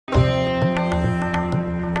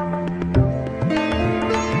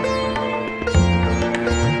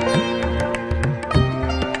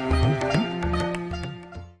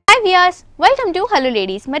Viewers welcome to hello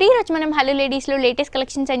ladies. మరి ఈ రోజు మనం హలో లేడీస్ లో latest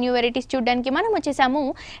collections and new varieties చూడడానికి మనం వచ్చేసాము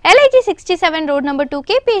LIG 67 రోడ్ నెంబర్ 2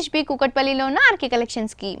 KPHB కుకట్పల్లిలో ఉన్న ఆర్కే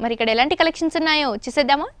కలెక్షన్స్ కి. మరి ఇక్కడ ఎలాంటి కలెక్షన్స్ ఉన్నాయో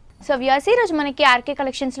చూసేద్దామా. సో వ్యూయర్స్ ఈ రోజు మనకి ఆర్కే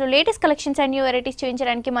కలెక్షన్స్ లో latest collections and new varieties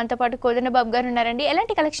చూపించడానికి మనతో పాటు కోదండబాబు గారు ఉన్నారండి.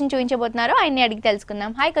 ఎలాంటి కలెక్షన్ చూపించబోతున్నారో ఆయన్ని అడిగి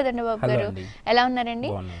తెలుసుకుందాం. హాయ్ కోదండబాబు గారు, ఎలా ఉన్నారండి?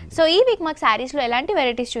 సో ఈ వీక్ మాకు సారీస్ లో ఎలాంటి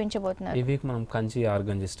వెరైటీస్ చూపించబోతున్నారు? ఈ వీక్ మనం కంచి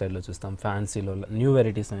ఆర్గంజీ స్టైల్లో చూస్తాం, ఫ్యాన్సీలో న్యూ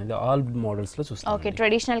వెరైటీస్ అనేది ఆల్ మోడల్స్ లో చూస్తాం. ఓకే,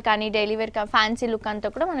 ట్రెడిషనల్ కానీ డైలీ వేర్ ఫ్యాన్సీ లుక్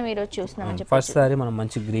అంతా కూడా మనం ఈ రోజు చూస్తున్నాం. ఫస్ట్ సారీ మనం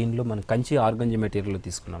మంచి గ్రీన్ లో మనం కంచి ఆర్గంజీ మెటీరియల్ లో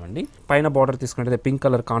తీసుకున్నామండి. పైన బార్డర్ తీసుకుంటే పింక్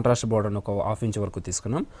కలర్ కాంట్రాస్ట్ బార్డర్ ఒక హాఫ్ ఇంచ్ వరకు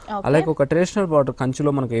తీసుకున్నాం. అలాగే ఒక ట్రెడిషనల్ బార్డర్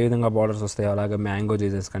కంచిలో మనకు ఏ విధంగా బార్డర్స్ వస్తాయి అలాగే మ్యాంగో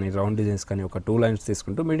డిజైన్స్ కానీ రౌండ్ డిజైన్స్ కానీ ఒక 2 లైన్స్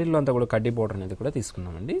తీసుకుంటూ మిడిల్ లో అంతా కూడా కడ్డీ బార్డర్ అనేది కూడా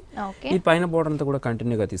తీసుకున్నామండి. ఈ పైన బార్డర్ అంతా కూడా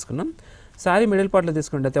కంటిన్యూగా తీసుకున్నాం. సారీ మిడిల్ పార్ట్ లో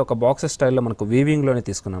తీసుకుంటే ఒక బాక్స్ స్టైల్లో మనకు వీవింగ్ లోనే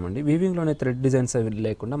తీసుకున్నామండి. వీవింగ్ లోనే థ్రెడ్ డిజైన్స్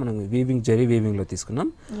లేకుండా మనం వీవింగ్ జరీ వీవింగ్ లో తీసుకున్నాం.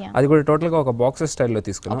 అది కూడా టోటల్ గా ఒక బాక్స్ స్టైల్లో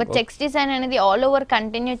తీసుకున్నాం. ఒక చెక్స్ డిజైన్ అనేది ఆల్ ఓవర్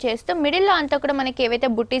కంటిన్యూ చేస్తూ మిడిల్ లో అంతా కూడా మనకి ఏవైతే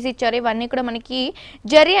బుట్టీస్ ఇచ్చారో ఇవన్నీ కూడా మనకి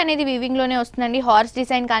జరీ అనేది వీవింగ్ లోనే వస్తుందండి. హార్స్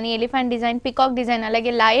డిజైన్ కానీ ఎలిఫెంట్ డిజైన్, పికాక్ డిజైన్,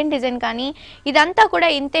 అలాగే లయన్ డిజైన్ కానీ ఇదంతా కూడా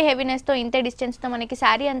ఇంతే హెవీనెస్ తో ఇంతే డిస్టెన్స్ తో మనకి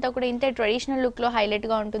సారీ అంతా కూడా ఇంతే ట్రెడిషనల్ లుక్ లో హైలైట్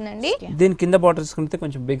గా ఉంటుందండి. దీని కింద బార్డర్ తీసుకుంటే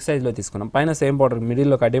కొంచెం బిగ్ సైజ్ లో తీసుకున్నాం. పైన సేమ్ బార్డర్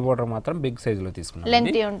మిడిల్ లో కడ్డీ బార్డర్ మాత్రం బిగ్ సైజ్ లో తీసుకున్నాం.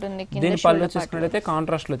 లెంత్ ఉంటుంది. దీని పళ్ళు చూసుకున్నట్లయితే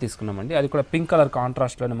కాంట్రాస్ట్ లో తీసుకున్నామండి. అది కూడా పింక్ కలర్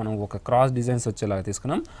కాంట్రాస్ట్ లోనే మనం ఒక క్రాస్ డిజైన్స్ వచ్చేలాగా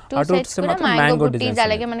తీసుకున్నాం. అటు మ్యాంగో డిజైన్స్,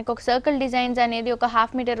 అలాగే మనకి ఒక సర్కిల్ డిజైన్స్ అనేది ఒక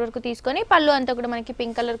హాఫ్ మీటర్ వరకు తీసుకొని పళ్ళు అంతా కూడా మనకి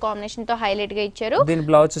పింక్ కలర్ కాంబినేషన్ తో హైలైట్ గా ఇచ్చారు. దీని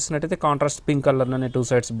బ్లౌజ్ చూసినట్టయితే కాంట్రాస్ట్ పింక్ కలర్ లోనే 2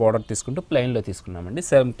 సైడ్స్ బార్డర్ తీసుకుంటూ ప్లెయిన్ లో తీసుకున్నామండి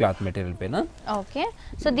సేమ్ క్లాత్ మెటీరియల్ పైన. ఓకే,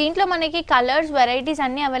 సో దీంట్లో మనకి కలర్స్ వెరైటీస్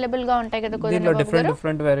అన్ని అవైలబుల్ గా ఉంటాయి కదా? దీంట్లో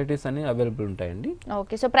డిఫరెంట్ వెరైటీస్ అన్ని అవైలబుల్ ఉంటాయండి.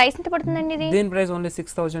 ఓకే, సో ప్రైస్ ఎంత పడుతుందండి ఇది? దీని ప్రైస్ ఓన్లీ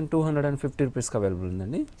 6250 రూపీస్ కి అవైలబుల్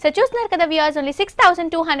ఉందండి. సో చూస్తున్నారు కదా వ్యూయర్స్, ఓన్లీ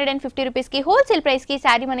 6250 రూపీస్ కి హోల్సేల్ ప్రైస్ కి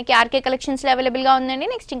సారీ మనకి ఆర్కే కలెక్షన్స్ లో అవైలబుల్ గా ఉందండి.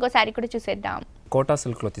 నెక్స్ట్ ఇంకో సారీ కూడా చూసేద్దాం. కోటా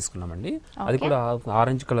సిల్క్ లో తీసుకున్నామండి. అది కూడా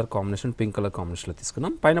orange colour combination pink colour combination లో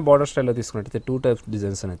తీసుకున్నాం. పైన బార్డర్ స్టైల్లో తీసుకున్నట్టయితే 2 టైప్స్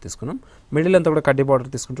డిజైన్స్ అనేది తీసుకున్నాం. మిడిల్ అంతా కూడా కడ్డీ బార్డర్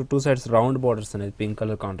తీసుకుంటూ 2 సైడ్స్ రౌండ్ బార్డర్స్ అనేది పింక్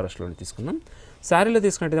కలర్ కాంట్రాస్ట్ లో తీసుకున్నాం. శారీలో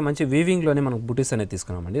తీసుకున్నట్టయితే మంచి వీవింగ్ లోనే మనకు బుటీస్ అనేది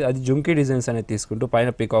తీసుకున్నామండి. అది జుంకీ డిజైన్స్ అనేది తీసుకుంటూ పైన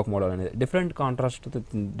పికాక్ మోడల్ అనేది డిఫరెంట్ కాంట్రాస్ట్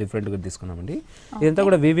డిఫరెంట్ గా తీసుకున్నామండి. ఇదంతా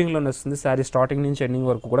కూడా వీవింగ్ లోనే వస్తుంది. శారీ స్టార్టింగ్ నుంచి ఎండింగ్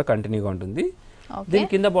వరకు కూడా కంటిన్యూగా ఉంటుంది. దీని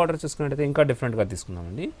కింద బార్డర్ చూసుకున్నట్టయితే ఇంకా డిఫరెంట్ గా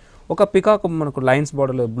తీసుకున్నామండి. ఒక పికాక్ మనకు లైన్స్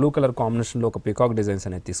బార్డర్ లో బ్లూ కలర్ కాంబినేషన్ లో ఒక పికాక్ డిజైన్స్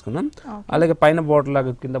అనేది తీసుకున్నాం. అలాగే పైన బార్డర్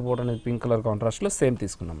లాగా కింద బార్డర్ అనేది పింక్ కలర్ కాంట్రాస్ట్ లో సేమ్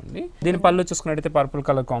తీసుకున్నామండి. దీని పళ్ళు చూసుకున్నట్టయితే purple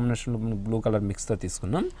colour combination blue colour mix తో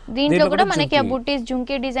తీసుకున్నాం. దీంట్లో కూడా మనకి ఆ బుట్టీస్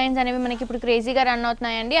జుంకీ డిజైన్స్ అనేవి మనకి ఇప్పుడు క్రేజీగా రన్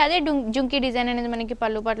అవుతున్నాయండి. అదే జుంకీ డిజైన్ అనేది మనకి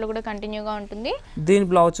పళ్ళు పాటలు కూడా కంటిన్యూగా ఉంటుంది. దీని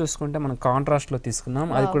బ్లౌజ్ చూసుకుంటే మనం కాంట్రాస్ట్ లో తీసుకున్నాం.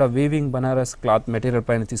 అది కూడా వీవింగ్ బనారస్ క్లాత్ మెటీరియల్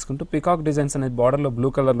పైన తీసుకుంటూ పికాక్ డిజైన్స్ అనేది బార్డర్ లో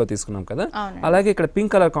బ్లూ కలర్ లో తీసుకున్నాం కదా. అలాగే ఇక్కడ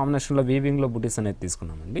పింక్ కలర్ కాంబినేషన్ లో వీవింగ్ లో బుట్టీస్ అనేది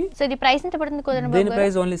తీసుకున్నామండి. సో ఇది ప్రైస్ ఎంత పడుతుంది కోదండబాబు? దీని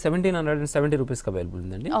ప్రైస్ ఓన్లీ 1770 రూపీస్ కి అవైలబుల్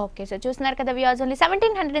ఉందండి. ఓకే, సో చూస్తున్నారు కదా వ్యూయర్స్, ఓన్లీ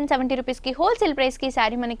 1770 రూపీస్ కి హోల్సేల్ ప్రైస్ కి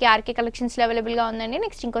సారీ మనకి ఆర్కే కలెక్షన్స్ లో అవైలబుల్ గా ఉందండి.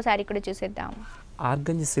 నెక్స్ట్ ఇంకో సారీ కూడా చూసేద్దాం.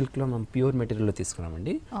 ఆర్గంజీ సిల్క్ లో మనం ప్యూర్ మెటీరియల్ లో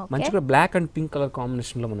తీసుకున్నామండి. మంచిగా black and pink colour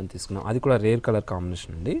combination లో మనం తీసుకున్నాం. అది కూడా రేర్ కలర్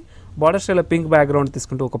కాంబినేషన్ అండి. బార్డర్ స్టైల్ పింక్ బ్యాక్గ్రౌండ్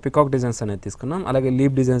తీసుకుంటూ ఒక పికాక్ డిజైన్స్ అనేది తీసుకున్నాం. అలాగే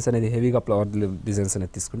లీప్ డిజైన్స్ అనేది హెవీగా ఫ్లవర్ డిజైన్స్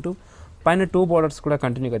అనేది తీసుకుంటూ పైన 2 బార్డర్స్ కూడా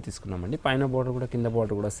కంటిన్యూగా తీసుకున్నామండి. పైన బార్డర్ కూడా కింద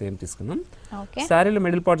బార్డర్ కూడా సేమ్ తీసుకున్నాం. శారీలో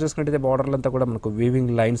మిడిల్ పార్ట్ చూసుకుంటే బార్డర్లు అంతా కూడా మనకు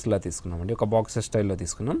వీవింగ్ లైన్స్ లా తీసుకున్నామండి. ఒక బాక్స్ స్టైల్లో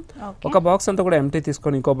తీసుకున్నాం. ఒక బాక్స్ అంతా కూడా ఎంటీ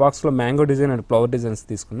తీసుకొని ఇంకో బాక్స్ లో mango design and flower designs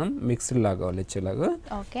తీసుకున్నాం మిక్స్డ్ లాగా వచ్చేలాగా.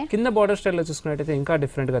 కింద బార్డర్ స్టైల్లో చూసుకున్నట్టయితే ఇంకా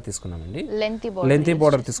డిఫరెంట్ గా తీసుకున్నామండి. లెంతీ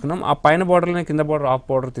బార్డర్ తీసుకున్నాం. ఆ పైన బార్డర్ కింద బార్డర్ హాఫ్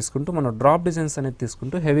బార్డర్ తీసుకుంటూ మనం డ్రాప్ డిజైన్స్ అనేది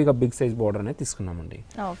తీసుకుంటూ హెవీగా బిగ్ సైజ్ బార్డర్ అనేది తీసుకున్నామండి.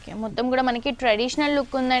 ఓకే, మొత్తం కూడా మనకి ట్రెడిషనల్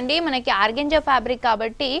లుక్ ఉందండి. మనకి ఆర్గెంజా ఫ్యాబ్రిక్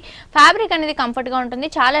కాబట్టి ఫ్యాబ్రిక్ అనేది కంఫర్ట్ గా ఉంటుంది,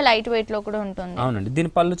 చాలా లైట్ వెయిట్ లో కూడా ఉంటుంది. అవునండి. దీని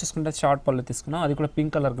పళ్ళు చూసుకుంటే షార్ట్ పళ్ళు తీసుకున్నాం. అది కూడా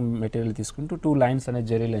పింక్ కలర్ మెటీరియల్ తీసుకుంటూ 2 లైన్స్ అనేది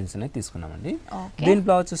జెరీ లైన్స్ అనేది తీసుకున్నామండి. దీని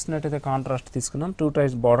బ్లౌజ్ చూస్తున్నట్టయితే కాంట్రాస్ట్ తీసుకున్నాం. 2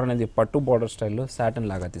 టైప్స్ బార్డర్ అనేది పట్టు బార్డర్ స్టైల్లో సాటన్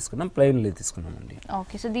లాగా తీసుకున్నాం. ప్లెయిన్ లో తీసుకున్నామండి.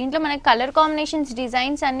 ఓకే, సో దీంట్లో మనకి కలర్ కాంబినేషన్స్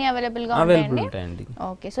డిజైన్స్ అన్ని అవైలబుల్ గా ఉంటాయండి.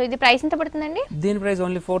 ఓకే, సో ఇది ప్రైస్ ఎంత పడుతుందండి? దీని ప్రైస్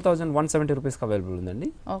ఓన్లీ 4170 రూపీస్ కి అవైలబుల్ ఉందండి.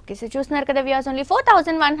 ఓకే, సో చూస్తున్నారు కదా వ్యూయర్స్, ఓన్లీ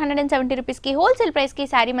 4170 రూపీస్ కి హోల్సేల్ ప్రైస్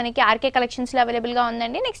కి సారీ మనకి ఆర్కే కలెక్షన్స్ లో అవైలబుల్ గా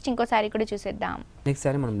ఉందండి. నెక్స్ట్ ఇంకో సారీ కూడా చూసేద్దాం. నెక్స్ట్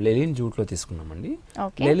సారీ మనం లెలిన్ జూట్ లో తీసుకున్నామండి.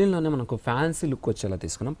 లెలిన్ లోనే మనకు ఫ్యాన్సీ లుక్ వచ్చేలా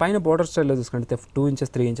తీసుకున్నాం. పైన బార్డర్ స్టైల్లో తీసుకుంటే 2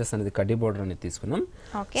 ఇంచెస్ 3 ఇంచెస్ అనేది కడ్డీ బార్డర్ అనేది తీసుకున్నాం.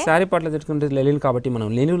 సారీ పట్ల తీసుకుంటే లెలిన్ కాబట్టి మనం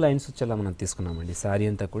లెనివ్ లైన్స్ వచ్చేలా మనం తీసుకున్నామండి. సారీ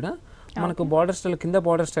అంతా కూడా మనకు బార్డర్ స్టైల్ కింద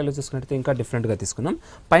బార్డర్ స్టైల్లో చూసుకుంటే ఇంకా డిఫరెంట్ గా తీసుకున్నాం.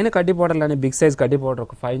 పైన కడ్డీ బార్డర్ అనేది బిగ్ సైజ్ కడ్డీ బార్డర్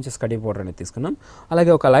ఒక 5 ఇంచెస్ కడ్డీ బార్డర్ అనేది తీసుకున్నాం.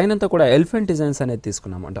 అలాగే ఒక లైన్ అంతా కూడా ఎలిఫెంట్ డిజైన్స్ అనేది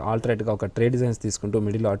తీసుకున్నాం. అంటే ఆల్టరేట్ గా ఒక ట్రే డిజైన్స్ తీసుకుంటూ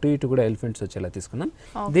మిడిల్ అటు ఇటు కూడా ఎలిఫెంట్స్ వచ్చేలా తీసుకున్నాం.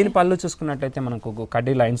 దీని పళ్ళు చూసుకున్నట్లయితే మనకు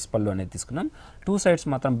కడ్డీ లైన్స్ పళ్ళు అనేది తీసుకున్నాం. 2 సైడ్స్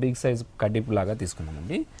మాత్రం బిగ్ సైజ్ కడ్డీ లాగా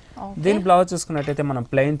తీసుకున్నామండి. దీని బ్లౌజ్ చూసుకున్నట్టయితే మనం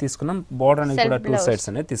ప్లెయిన్ తీసుకున్నాం, బోర్డర్ అనేది కూడా 2 సైడ్స్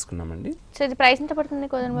అనేది తీసుకున్నామండి. సో ఇది ప్రైస్ ఎంత పడుతుంది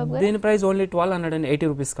కోదన్ బాబు గారు? దీని ప్రైస్ ఓన్లీ 1280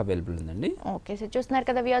 రూపీస్ కి అవైలబుల్ ఉందండి. ఓకే, సో చూస్తున్నారు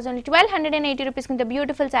కదా వ్యూయర్స్, ఓన్లీ 1280 రూపీస్ ఇంత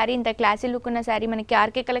బ్యూటిఫుల్ శారీ, ఇంత క్లాసీ లుక్ ఉన్న శారీ మనకి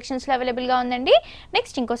ఆర్కే కలెక్షన్స్ లో అవైలబుల్ గా ఉందండి.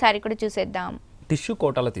 నెక్స్ట్ ఇంకో శారీ కూడా చూసేద్దాం. టిష్యూ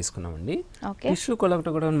కోటాలో తీసుకున్నామండి. టిష్యూ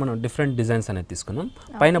కోటాలో కూడా మనం డిఫరెంట్ డిజైన్స్ అనేది తీసుకున్నాం.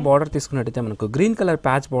 పైన బార్డర్ తీసుకున్నట్టయితే మనకు గ్రీన్ కలర్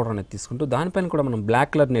ప్యాచ్ బార్డర్ అనేది తీసుకుంటూ దానిపైన కూడా మనం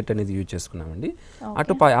బ్లాక్ కలర్ నెట్ అనేది యూజ్ చేసుకున్నామండి.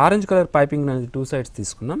 అటు ఆరెంజ్ కలర్ పైపింగ్ అనేది 2 సైడ్స్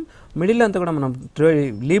తీసుకున్నాం. మిడిల్ అంతా కూడా మనం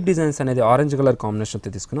లీప్ డిజైన్స్ అనేది ఆరెంజ్ కలర్ కాంబినేషన్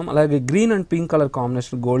తో తీసుకున్నాం. అలాగే green and pink colour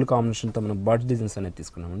combination, gold combination తో మనం బర్డ్ డిజైన్స్ అనేది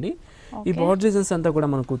తీసుకున్నామండి. ఈ బర్డ్ డిజైన్స్ అంతా కూడా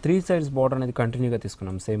మనకు 3 సైడ్స్ బార్డర్ అనేది కంటిన్యూగా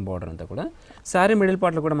తీసుకున్నాం. సేమ్ బార్డర్ అంతా కూడా శారీ మిడిల్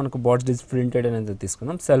పార్ట్ లో కూడా మనకు బర్డ్ డిజైన్ ప్రింటెడ్ అనేది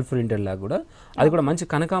తీసుకున్నాం, సెల్ఫ్ ప్రింటెడ్ లాగా కూడా. అది కూడా మంచి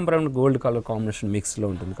కనకాంబరం గోల్డ్ కలర్ కాంబినేషన్ మిక్స్ లో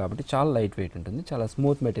ఉంటుంది కాబట్టి చాలా లైట్ వెయిట్ ఉంటుంది, చాలా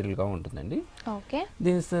స్మూత్ మెటీరియల్ గా ఉంటుందండి.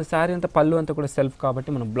 దీని శారీ అంతా పళ్ళు అంతా కూడా సెల్ఫ్ కాబట్టి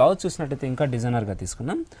మనం బ్లౌజ్ చూసినట్టయితే ఇంకా డిజైనర్ గా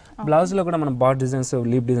తీసుకున్నాం. బ్లౌజ్ లో కూడా మనం బర్డ్ డిజైన్స్,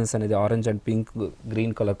 లీప్ డిజైన్స్ అనేది orange and pink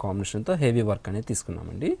green colour combination తో హెవీ వర్క్ అనేది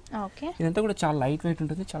తీసుకున్నామండి. ఇదంతా కూడా చాలా లైట్ వెయిట్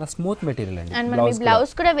ఉంటుంది, చాలా స్మూత్ మెటీరియల్ అండి.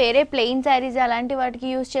 బ్లౌజ్ కూడా వేరే ప్లెయిన్ సారీస్ అలాంటి వాటికి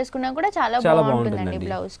యూస్ చేసుకున్నా కూడా చాలా బాగుంటుందండి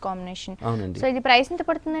బ్లౌజ్ కాంబినేషన్. సో ఇది ప్రైస్ ఎంత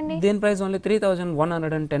పడుతుందండి? దీని ప్రైస్ ఓన్లీ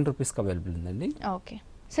 3110 రూపీస్ కి అవైలబుల్ ఉందండి. ఓకే,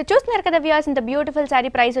 సో చూస్తున్నారు కదా వ్యూయర్స్, ఇంత బ్యూటిఫుల్ శారీ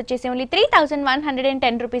ప్రైస్ వచ్చేసి ఓన్లీ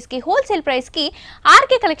 3110 రూపీస్ కి హోల్సేల్ ప్రైస్ కి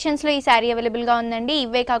ఆర్కే కలెక్షన్స్ లో ఈ శారీ అవైలబుల్ గా ఉందండి.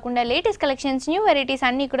 ఇవే కాకుండా లేటెస్ట్ కలెక్షన్స్, న్యూ వెరైటీస్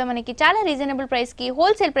అన్ని కూడా మనకి చాలా రీజనబుల్ ప్రైస్ కి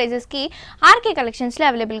హోల్సేల్ ప్రైసెస్ కి ఆర్కే కలెక్షన్స్ లో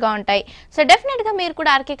అవైలబుల్ గా ఉంటాయి. సో డెఫినెట్ గా మీరు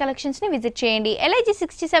కూడా ఆర్కే కలెక్షన్స్ ని విజిట్ చేయండి. LIG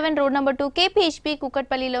 67 రోడ్ నెంబర్ 2 KPHP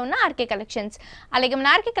కూకట్పల్లిలో ఉన్న ఆర్కే కలెక్షన్స్. అలాగే మన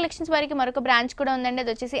ఆర్కే కలెక్షన్స్ వారికి మరొక బ్రాంచ్ కూడా ఉందండి,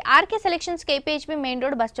 అది వచ్చేసి RK selections KPHP main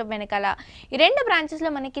road bus stop వెనకాల. ఈ 2 బ్రాంచెస్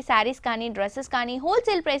లో మనకి శారీస్ కానీ డ్రెస్సెస్ కానీ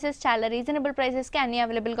హోల్సేల్ ప్రైసెస్ చాలా రీజనబుల్ ప్రైసెస్ కి అన్ని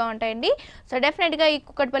అవైలబుల్ గా ఉంటాయండి. సో డెఫినెట్ గా ఈ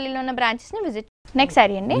కుక్కట్పల్లిలో ఉన్న బ్రాంచెస్ ని విజిట్. నెక్స్ట్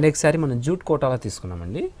సారీ అండి. నెక్స్ట్ సారీ మనం జూట్ కోటాలో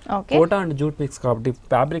తీసుకున్నామండి. కోటా అండ్ జూట్ మిక్స్ కాబట్టి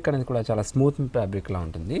ఫ్యాబ్రిక్ అనేది కూడా చాలా స్మూత్ ఫ్యాబ్రిక్ లా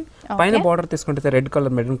ఉంటుంది. పైన బార్డర్ తీసుకుంటే red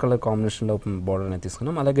colour maroon colour combination లో బార్డర్ అనేది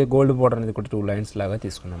తీసుకున్నాం. అలాగే గోల్డ్ బార్డర్ అనేది కూడా 2 లైన్స్ లాగా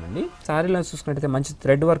తీసుకున్నామండి. సారీలో చూసుకుంటే మంచి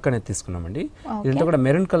థ్రెడ్ వర్క్ అనేది తీసుకున్నామండి. ఇదంతా కూడా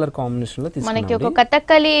మెరూన్ కలర్ కాంబినేషన్ లో తీసుకున్నాం. మనకి ఒక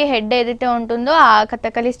కథకళి హెడ్ ఏదైతే ఉంటుందో ఆ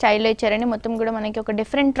కథకళి స్టైల్లో ఇచ్చారండి. మొత్తం కూడా మనకి ఒక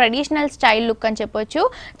డిఫరెంట్ ట్రెడిషనల్ స్టైల్ లుక్ అని చెప్పొచ్చు.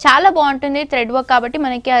 చాలా బాగుంటుంది థ్రెడ్ వర్క్ కాబట్టి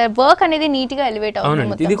మనకి వర్క్ అనేది నీట్ గా ఎలివేట్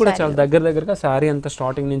అవుతుంది. ఇది కూడా చాలా దగ్గరగా సారీ అంతా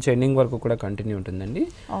స్టార్టింగ్ నుంచి ఎండింగ్ వరకు కూడా కంటిన్యూ ఉంటుందండి.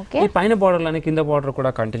 ఈ పైన బార్డర్ లోనే కింద బార్డర్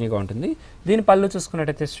కూడా కంటిన్యూగా ఉంటుంది. దీని పళ్ళు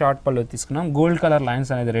చూసుకున్నట్టయితే షార్ట్ పళ్ళు తీసుకున్నాం. గోల్డ్ కలర్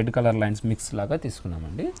లైన్స్ అనేది రెడ్ కలర్ లైన్స్ మిక్స్ లాగా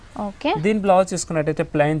తీసుకున్నామండి. దీని బ్లౌజ్ చూసుకున్నట్టయితే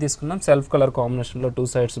ప్లెయిన్ తీసుకున్నాం. సెల్ఫ్ కలర్ కాంబినేషన్ లో 2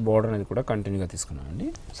 సైడ్స్ బార్డర్ అనేది కూడా కంటిన్యూగా తీసుకున్నామండి.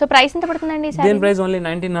 సో ప్రైస్ ఎంత పడుతుందండి? దీని ప్రైస్ ఓన్లీ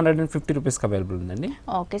 1950 రూపీస్ కి అవైలబుల్ ఉందండి.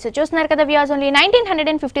 ఓకే, సో చూస్తున్నారు కదా వ్యూయర్స్, ఓన్లీ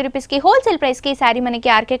 1950 రూపీస్ కి హోల్సేల్ ప్రైస్ కి సారీ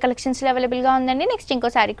మనకి ఆర్కే కలెక్షన్స్ లో అవైలబుల్ గా ఉందండి. నెక్స్ట్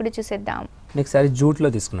ఇంకో సారీ కూడా చూసేద్దాం. నెక్స్ట్ సారీ జూట్ లో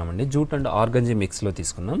తీసుకున్నామండి. జూట్ అండ్ ఆర్గంజీ మిక్స్ లో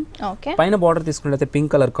తీసుకున్నాం. పైన బార్డర్ తీసుకున్నట్లయితే పింక్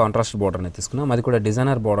కలర్ కాంట్రాస్ట్ బార్డర్ అనేది తీసుకున్నాం. అది కూడా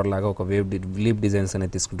డిజైనర్ బార్డర్ లాగా ఒక వేవ్ లీప్ డిజైన్స్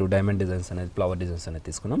అనేది తీసుకుంటూ డైమండ్ డిజైన్స్ అనేది ఫ్లవర్ డిజైన్స్ అనేది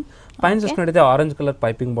తీసుకున్నాం. పైన చూసుకున్నట్టయితే ఆరెంజ్ కలర్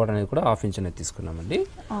పైపింగ్ బార్డర్ అనేది కూడా 1/2 ఇంచ్ అనేది తీసుకున్నామండి.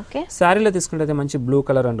 శారీలో తీసుకున్నట్టయితే మంచి బ్లూ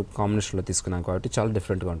కలర్ అండ్ కాంబినేషన్ లో తీసుకున్నాం కాబట్టి చాలా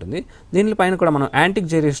డిఫరెంట్ గా ఉంటుంది. దీని పైన కూడా మనం యాంటిక్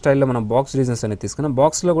జెరీ స్టైల్లో మనం బాక్స్ డిజైన్స్ అనేది తీసుకున్నాం.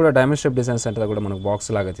 బాక్స్ లో కూడా డైమండ్ షేప్ డిజైన్స్ అంటే కూడా మనకు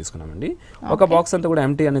బాక్స్ లాగా తీసుకున్నామండి. ఒక బాక్స్ అంతా కూడా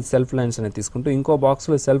ఎంటీ అనేది సెల్ఫ్ లైన్స్ అనేది తీసుకుంటూ ఇంకో బాక్స్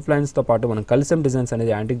లో సెల్ఫ్ లైన్స్ తో పాటు మనం కలిసం డిజైన్స్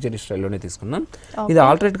అనేది యాంటిక్ జెరీ స్టైల్లోనే తీసుకున్నాం. ఇది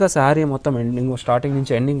ఆల్టరేట్ గా శారీ మొత్తం ఎండింగ్ స్టార్టింగ్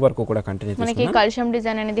నుంచి ఎండింగ్ వరకు కూడా కంటిన్యూ తీసుకున్నాం. కలిసం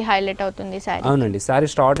డిజైన్ అనేది హైలైట్ అవుతుంది శారీ. అవునండి, శారీ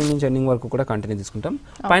స్టార్టింగ్ నుంచి ఎండింగ్ వరకు కూడా కంటిన్యూ తీసుకుంటాం.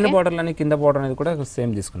 పైన బార్డర్ లోని కింద బార్డర్ అనేది కూడా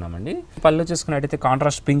సేమ్ తీసుకున్నామండి. పళ్ళు చూసుకున్నట్టయితే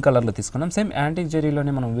కాంట్రాస్ట్ పింక్ కలర్ లో తీసుకున్నాం. సేమ్ యాంటిక్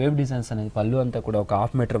జెరీలోనే మనం వేవ్ డిజైన్స్ అనేది పళ్ళు అంతా కూడా ఒక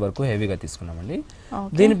 1/2 మీటర్ వరకు హెవీగా తీసుకున్నామండి.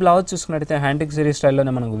 దీని బ్లౌజ్ చూసుకున్నట్టయితే యాంటిక్ జెరీ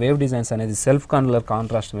స్టైల్లోనే మనం వేవ్ డిజైన్స్ అనేది సెల్ఫ్ కలర్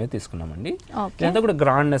కాంట్రాస్ట్ మీద తీసుకున్నామండి. ఇదంతా కూడా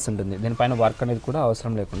గ్రాండ్నెస్ ఉంటుంది. దీనిపైన వర్క్ అనేది కూడా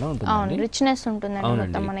అవసరం లేకుండా ఉంటుంది, రిచ్నెస్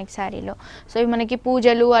ఉంటుంది మనకి శారీలో. సో మనకి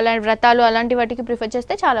పూజలు అలా వ్రతాలు అలాంటి వాటికి ప్రిఫర్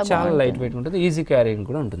చేస్తే చాలా లైట్ వెయిట్ ఉంటుంది, ఈజీ క్యారీయింగ్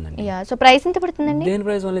కూడా ఉంటుందండి. సో ప్రైస్ ఎంత పడుతుందండి? దీని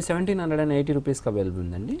ప్రైస్ ఓన్లీ 1780 రూపీస్ కి అవైలబుల్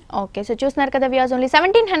ఉందండి. ఓకే, సో చూస్తున్నారు కదా వ్యూయర్స్, ఓన్లీ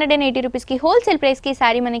 1780 రూపీస్ కి హోల్సేల్ ప్రైస్ కి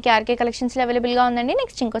సారీ మనకి ఆర్కే కలెక్షన్స్ లో అవైలబుల్ గా ఉందండి.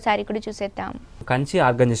 నెక్స్ట్ ఇంకో సారీ కూడా చూసేద్దాం. కంచి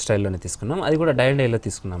ఆర్గంజీ స్టైల్లోనే తీసుకున్నాం. అది కూడా డైల్ డైలో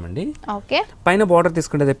తీసుకున్నామండి. ఓకే, పైన బార్డర్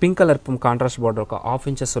తీసుకుంటే పింక్ కలర్ కాంట్రాస్ట్ బార్డర్ ఒక 1/2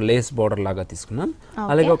 ఇంచెస్ లేస్ బార్డర్ లాగా తీసుకున్నాం.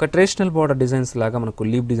 అలాగే ఒక ట్రెడిషనల్ బార్డర్ డిజైన్స్ లాగా మనకు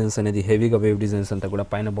లీప్ డిజైన్స్ అనేది హెవీగా వేవ్ డిజైన్స్ అంతా కూడా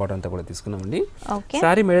పైన బార్డర్ అంతా కూడా తీసుకున్నామండి.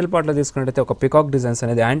 సారీ మిడిల్ పార్ట్ లో తీసుకున్నట్టయితే ఒక పికాక్ డిజైన్స్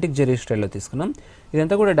అనేది యాంటిక్ జెరీ స్టైల్లో తీసుకున్నాం.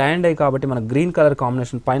 ఇదంతా కూడా డై అండ్ డై కాబట్టి మనకు గ్రీన్ కలర్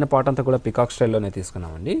కాంబినేషన్ పైన పార్ట్ అంతా కూడా పికాక్ స్టైల్లోనే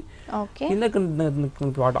తీసుకున్నామండి. కింద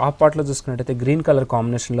హాఫ్ పార్ట్ లో చూసుకున్నట్టయితే గ్రీన్ కలర్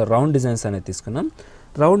కాంబినేషన్ లో రౌండ్ డిజైన్స్ అనేది తీసుకున్నాం.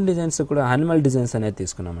 రౌండ్ డిజైన్స్ కూడా యానిమల్ డిజైన్స్ అనేది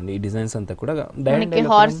తీసుకున్నామండి. ఈ డిజైన్స్ అంతా కూడా మనకి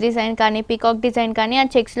హార్స్ డిజైన్ కానీ పికాక్ డిజైన్ కానీ ఆ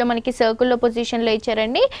చెక్స్ లో మనకి సర్కిల్ లో పొజిషన్ లో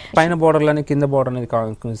ఇచ్చారండి. పైన బార్డర్ లోని కింద బార్డర్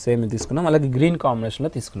అనేది సేమ్ తీసుకున్నాం. అలాగే గ్రీన్ కాంబినేషన్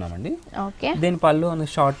లో తీసుకున్నామండి. దీని పళ్ళు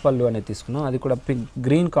అనేది షార్ట్ పళ్ళు అనేది తీసుకున్నాం. అది కూడా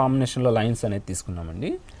గ్రీన్ కాంబినేషన్ లో లైన్స్ అనేది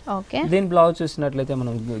తీసుకున్నామండి. ఓకే దీని బ్లౌజ్ చూసినట్లయితే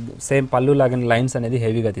మనం సేమ్ పళ్ళు లాగానే లైన్స్ అనేది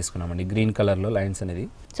హెవీగా తీసుకున్నామండి, గ్రీన్ కలర్ లో లైన్స్ అనేది.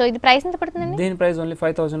 సో ఇది ప్రైస్ ఎంత పడుతుందండి? దీని ప్రైస్ ఓన్లీ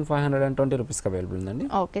 5520 రూపీస్ కి అవైలబుల్ ఉందండి.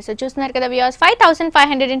 ఓకే సో చూస్తున్నారు కదా వ్యూవర్స్,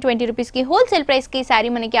 5520 రూపీస్ కి హోల్సేల్ ప్రైస్ కి సారీ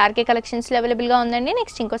మనకి ఆర్కే కలెక్షన్స్ లో అవైలబుల్ గా ఉందండి.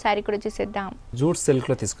 నెక్స్ట్ ఇంకో సారీ కూడా చూసేద్దాం. జూట్ సిల్క్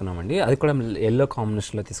లో తీసుకున్నామండి, అది కూడా ఎల్లో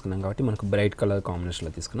కాంబినేషన్ లో తీసుకున్నాం కాబట్టి మనకు బ్రైట్ కలర్ కాంబినేషన్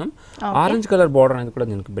లో తీసుకున్నాం. ఆరెంజ్ కలర్ బార్డర్ అనేది కూడా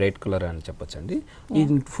దీనికి బ్రైట్ కలర్ అని చెప్పొచ్చండి. ఈ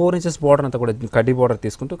 4 ఇంచెస్ బార్డర్ అంతా కూడా కడ్డీ బార్డర్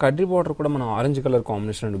తీసుకుంటూ, కడ్డీ బార్డర్ కూడా మనం orange colour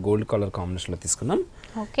combination and gold colour combination లో తీసుకున్నాం.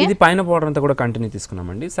 ఇది పైన బార్డర్ అంతా కూడా కంటిన్యూ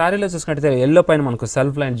తీసుకున్నామండి. సారీలో చూసుకుంటే ఎల్లో పైన మనకు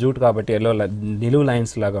సెల్ఫ్ లైన్ జూట్ కాబట్టి ఎల్లో నిలువు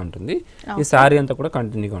లైన్స్ లాగా ఉంటుంది. ఈ సారీ అంతా కూడా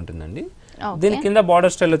కంటిన్యూగా ఉంటుందండి. దీని కింద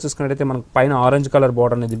బార్డర్ స్టైల్లో చూసుకున్నట్టయితే మనకు పైన ఆరెంజ్ కలర్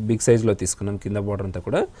బార్డర్ అనేది బిగ్ సైజ్ లో తీసుకున్నాం కింద బార్డర్ అంతా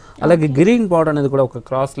కూడా. అలాగే గ్రీన్ బార్డర్ అనేది కూడా ఒక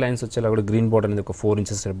క్రాస్ లైన్స్ వచ్చేలా కూడా గ్రీన్ బార్డర్ అనేది ఒక 4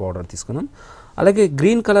 ఇంచెస్ బార్డర్ తీసుకున్నాం. అలాగే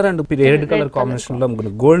green colour and red colour combination లో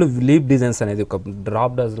గోల్డ్ లీప్ డిజైన్స్ అనేది ఒక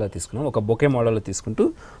డ్రాప్ డజ్ లా తీసుకున్నాం. ఒక బొకే మోడల్ లో తీసుకుంటూ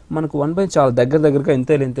మనకు 1 బై చాలా దగ్గరగా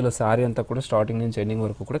ఇంతలో సారీ అంతా కూడా స్టార్టింగ్ నుంచి ఎండింగ్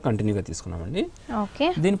వరకు కూడా కంటిన్యూగా తీసుకున్నామండి.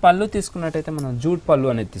 దీని పళ్ళు తీసుకున్నట్టయితే మనం జూట్ పళ్ళు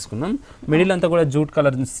అనేది తీసుకున్నాం. మిడిల్ అంతా కూడా జూట్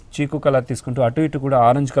కలర్ చీకు కలర్ తీసుకుంటూ అటు ఇటు కూడా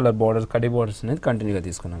ఆరెంజ్ కలర్ బార్డర్ కడి బార్డర్స్ అనేది కంటిన్యూగా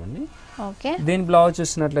తీసుకున్నామండి. దీని బ్లౌజ్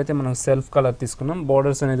చూసినట్లయితే మనం సెల్ఫ్ కలర్ తీసుకున్నాం.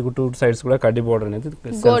 బార్డర్స్ అనేది 2 సైడ్స్ కూడా కడ్డీ బార్డర్ అనేది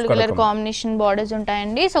గోల్డ్ కలర్ కాంబినేషన్ బార్డర్స్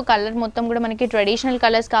ఉంటాయండి. సో కలర్ మొత్తం కూడా మనకి ట్రెడిషనల్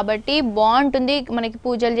కలర్స్ కాబట్టి బాగుంటుంది. మనకి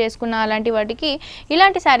పూజలు చేసుకున్న అలాంటి వాటికి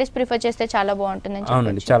ఇలాంటి సారీస్ ప్రిఫర్ చేస్తే చాలా బాగుంటుంది.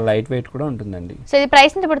 అవునండి, చాలా లైట్ వెయిట్ కూడా ఉంటుందండి. సో ఇది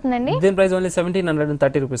ప్రైస్ ఎంత పడుతుందండి? దీని ప్రైస్ ఓన్లీ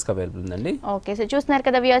 1730 రూపీస్ కి అవైలబుల్ ఉందండి. ఓకే సో చూస్తున్నారు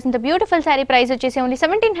కదా వ్యూవర్స్, ఇంత బ్యూటిఫుల్ సారీ ప్రైస్ వచ్చేసి ఓన్లీ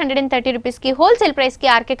 1730 రూపీస్ కి హోల్సేల్ ప్రైస్ కి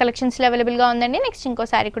ఆర్కే కలెక్షన్స్ లో అవైలబుల్ గా ఉందండి. నెక్స్ట్ ఇంకో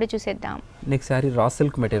సారీ కూడా చూసేద్దాం. Next sorry raw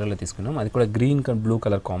silk material లో తీసుకున్నాం. అది కూడా green blue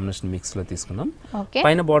colour combination mix లో తీసుకున్నాం.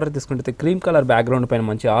 పైన బార్డర్ తీసుకుంటే క్రీమ్ కలర్ బ్యాక్గ్రౌండ్ పైన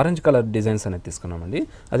మంచి ఆరెంజ్ కలర్ డిజైన్స్ అనేది తీసుకున్నామండి.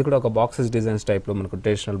 అది కూడా ఒక బాక్సెస్ డిజైన్స్ టైప్ లో మనకు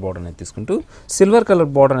ట్రెడిషనల్ బార్డర్ అనేది తీసుకుంటూ సిల్వర్ కలర్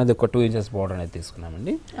బార్డర్ అనేది ఒక 2 ఇంచెస్ బార్డర్ అనేది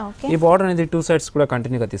తీసుకున్నామండి. ఈ బార్డర్ అనేది 2 సైడ్స్ కూడా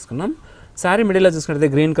కంటిన్యూగా తీసుకున్నాం. సారీ మిడిల్ లో చూసుకుంటే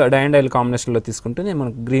గ్రీన్ డైండ్ కాంబినేషన్ లో తీసుకుంటే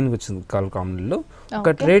మనకు గ్రీన్ వచ్చింది కలర్ కాంబినేషన్ లో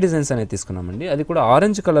ఒక ట్రే డిజైన్స్ అనేది తీసుకున్నామండి. అది కూడా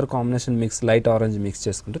orange colour combination mix, light orange mix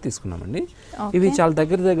చేసుకుంటూ తీసుకున్నామండి. ఇవి చాలా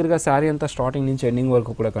దగ్గరగా సారీ అంతా స్టార్టింగ్ నుంచి ఎండింగ్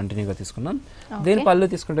వరకు కూడా కంటిన్యూగా తీసుకున్నాం. దీని పళ్ళు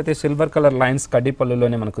తీసుకుంటే సిల్వర్ కలర్ లైన్స్ కడ్డీ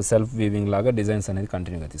పళ్ళులోనే మనకు సెల్ఫ్ వీవింగ్ లాగా డిజైన్స్ అనేది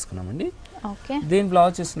కంటిన్యూగా తీసుకున్నామండి. దీని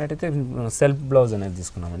బ్లౌజ్ చూసినట్టయితే సెల్ఫ్ బ్లౌజ్ అనేది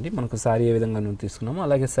తీసుకున్నామండి. మనకు సారీ ఏ విధంగా తీసుకున్నామో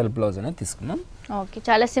అలాగే సెల్ఫ్ బ్లౌజ్ అనేది తీసుకున్నాం. ఓకే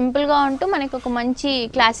చాలా సింపుల్ గా ఉంటూ మనకి ఒక మంచి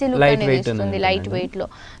క్లాసీ లుక్ అనేది ఇస్తుంది లైట్ వెయిట్ లో.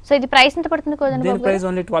 సో ఇది ప్రైస్ ఎంత పడుతుంది కోదండి? దీని ప్రైస్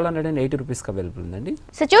ఓన్లీ 1280 రూపీస్ కి అవైలబుల్ ఉందండి.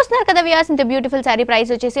 సో చూస్తున్నారు కదా వ్యూవర్స్, ఇంత బ్యూటిఫుల్ సారీ ప్రైస్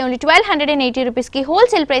వచ్చేసి ఓన్లీ 1280 రూపీస్ కి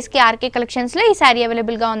హోల్సేల్ ప్రైస్ కి ఆర్కే కలెక్షన్స్ లో ఈ సారీ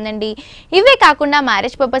అవైలబుల్ గా ఉందండి. ఇవే కాకుండా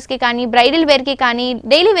మ్యారేజ్ పర్పస్ కి కానీ, బ్రైడల్ వేర్ కి కానీ,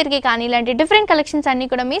 డైలీ వేర్ కి కానీ ఇలాంటి డిఫరెంట్ కలెక్షన్స్ అన్ని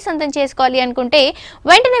కూడా మీ సొంతం చేసుకోవాలి అనుకుంటే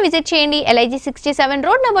వెంటనే విజిట్ చేయండి LIG 67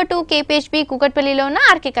 రోడ్ నెంబర్ 2 KPHB కూకట్పల్లిలో ఉన్న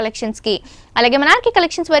ఆర్కే కలెక్షన్స్ కి. అలాగే మన ఆర్కే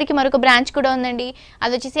కలెక్షన్స్ వరకు మరొక బ్రాంచ్ కూడా ఉందండి.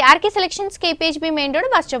 అది వచ్చేసి RK selections KPHB main road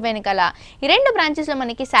bus stop వెనకాల. ఈ 2 బ్రాంచెస్ లో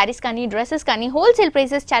మనకి సారీస్ కానీ, డ్రెస్సెస్ కానీ హోల్సేల్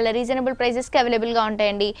ప్రైసెస్ చాలా రీజనబుల్ ప్రైసెస్ కి అవైలబుల్ గా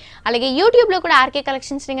ఉంటాయండి. అలాగే యూట్యూబ్ లో కూడా ఆర్కే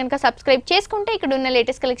కలెక్షన్స్ ని కనుక సబ్స్క్రైబ్ చేసుకుంటే ఇక్కడ ఉన్న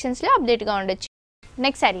లేటెస్ట్ కలెక్షన్స్ లో అప్డేట్ గా ఉండొచ్చు.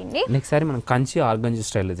 నెక్స్ట్ సారీ అండి. నెక్స్ట్ సారీ మనం కంచి ఆర్గంజీ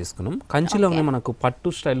స్టైల్లో తీసుకున్నాం. కంచిలోనే మనకు పట్టు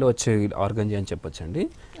స్టైల్లో వచ్చే ఆర్గంజీ అని చెప్పొచ్చండి.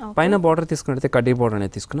 పైన బార్డర్ తీసుకుంటే కడ్డీ బార్డర్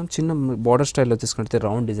అనేది తీసుకున్నాం. చిన్న బార్డర్ స్టైల్లో తీసుకుంటే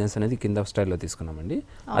రౌండ్ డిజైన్స్ అనేది కింద స్టైల్లో తీసుకున్నామండి.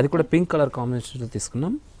 అది కూడా పింక్ కలర్ కాంబినేషన్లో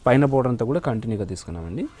తీసుకున్నాం. పైన బార్డర్ అంతా కూడా కంటిన్యూగా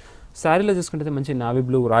తీసుకున్నామండి. శారీలో చూసుకుంటే మంచి navy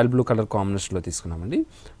blue, royal blue colour కాంబినేషన్లో తీసుకున్నామండి.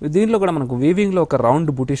 దీంట్లో కూడా మనకు వీవింగ్లో ఒక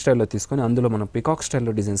రౌండ్ బూటీ స్టైల్లో తీసుకొని అందులో మనం పికాక్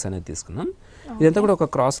స్టైల్లో డిజైన్స్ అనేది తీసుకున్నాం. ఇదంతా కూడా ఒక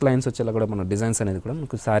క్రాస్ లైన్స్ వచ్చేలా కూడా మన డిజైన్స్ అనేది కూడా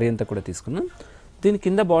మనకు శారీ అంతా కూడా తీసుకున్నాం. దీని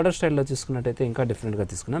కింద బార్డర్ స్టైల్లో తీసుకున్నట్టయితే ఇంకా డిఫరెంట్గా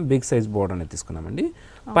తీసుకున్నాం. బిగ్ సైజ్ బార్డర్ అనేది తీసుకున్నామండి.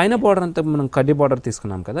 పైన బార్డర్ అంతా మనం కడ్డీ బార్డర్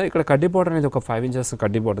తీసుకున్నాం కదా, ఇక్కడ కడ్డీ బార్డర్ అనేది ఒక 5 ఇంచెస్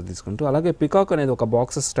కడ్డీ బార్డర్ తీసుకుంటూ అలాగే పికాక్ అనేది ఒక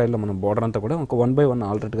బాక్సెస్ స్టైల్లో మనం బార్డర్ అంతా కూడా ఒక 1 by 1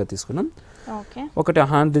 ఆల్టరేట్గా తీసుకున్నాం. ఒకటి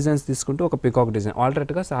హ్యాండ్ డిజైన్స్ తీసుకుంటూ ఒక పికాక్ డిజైన్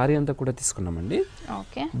ఆల్టరేట్గా సారీ అంతా కూడా తీసుకున్నామండి.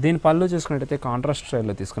 దీని పళ్ళు చూసుకున్నట్టయితే కాంట్రాస్ట్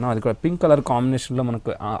స్టైల్లో తీసుకున్నాం. అది కూడా పింక్ కలర్ కాంబినేషన్లో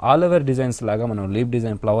మనకు ఆల్ ఓవర్ డిజైన్స్ లాగా మనం లీప్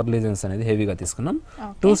డిజైన్, ఫ్లవర్ డిజైన్స్ అనేది హెవీగా తీసుకున్నాం.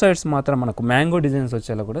 2 సైడ్స్ మాత్రం మనకు మ్యాంగో డిజైన్స్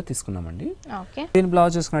వచ్చేలా కూడా తీసుకున్నామండి. దీని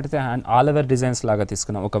బ్లౌజ్ చూసుకున్నట్టయితే ఆల్ ఓవర్ డిజైన్స్ లాగా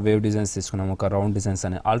తీసుకున్నాం. ఒక వేవ్ డిజైన్స్ తీసుకున్నాం, ఒక రౌండ్ డిజైన్స్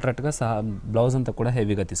అని ఆల్టరేట్ గా బ్లౌజ్ అంతా కూడా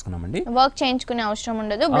హెవీగా తీసుకున్నామండి. వర్క్ చేయించుకునే అవసరం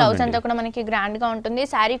ఉండదు. బ్లౌజ్ అంతా కూడా మనకి గ్రాండ్ గా ఉంటుంది.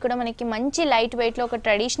 సారీ కూడా మనకి మంచి లైట్ వెయిట్ లో ఒక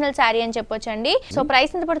ట్రెడిషనల్ సారీ అని చెప్పొచ్చండి. సో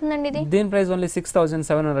ప్రైస్ ఎంత పడుతుందండి ఇది? దీని ప్రైస్ ఓన్లీ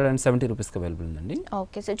 6770 రూపీస్ కి అవైలబుల్ ఉందండి.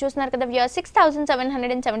 ఓకే సో చూస్తున్నారు కదా వ్యూయర్స్,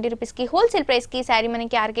 6770 రూపీస్ కి హోల్సేల్ ప్రైస్ కి సారీ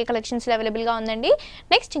మనకి ఆర్కే కలెక్షన్స్ లో అవైలబుల్ గా ఉందండి.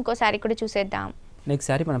 నెక్స్ట్ ఇంకో సారీ కూడా చూసేద్దాం. నెక్స్ట్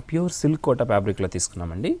సారీ మనం ప్యూర్ సిల్క్ కోటా ఫ్యాబ్రిక్లో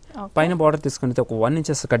తీసుకున్నామండి. పైన బార్డర్ తీసుకుని ఒక 1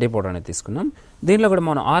 ఇంచెస్ కడ్డీ బార్డర్ అనేది తీసుకున్నాం. దీంట్లో కూడా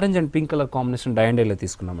మనం orange and pink colour combination డైండైలో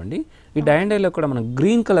తీసుకున్నామండి. ఈ డైండైలో కూడా మనం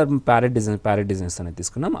గ్రీన్ కలర్ ప్యారెట్ డిజైన్స్ అనేది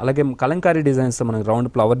తీసుకున్నాం. అలాగే కలంకారీ డిజైన్స్ మనం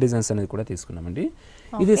రౌండ్ ఫ్లవర్ డిజైన్స్ అనేది కూడా తీసుకున్నామండి.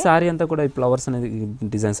 ఇది సారీ అంతా కూడా ఈ ఫ్లవర్స్ అనేది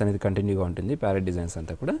డిజైన్స్ అనేది కంటిన్యూగా ఉంటుంది, ప్యారెట్ డిజైన్స్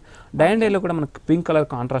అంతా కూడా. డై అండ్ డైలో కూడా మనకు పింక్ కలర్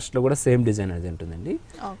కాంట్రాస్ట్ లో కూడా సేమ్ డిజైన్ అనేది ఉంటుందండి.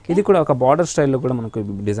 ఇది కూడా ఒక బార్డర్ స్టైల్లో కూడా మనకు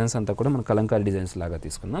డిజైన్స్ అంతా కూడా మనం కలంకారీ డిజైన్స్ లాగా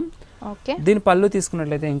తీసుకున్నాం. దీని పళ్ళు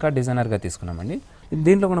తీసుకున్నట్లయితే ఇంకా డిజైనర్ గా తీసుకున్నామండి.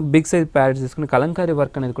 దీంట్లో మనం బిగ్ సైజ్ ప్యారెట్స్ తీసుకుని కలంకారీ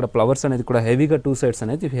వర్క్ అనేది కూడా ఫ్లవర్స్ అనేది కూడా హెవీగా 2 సైడ్స్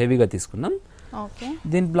అనేది హెవీగా తీసుకున్నాం.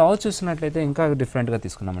 దీని బ్లౌజ్ చూసినట్లయితే ఇంకా డిఫరెంట్గా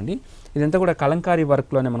తీసుకున్నామండి. ఇదంతా కూడా కలంకారీ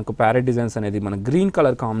వర్క్లోనే మనకు ప్యారెట్ డిజైన్స్ అనేది మన గ్రీన్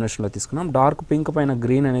కలర్ కాంబినేషన్లో తీసుకున్నాం. డార్క్ పింక్ పైన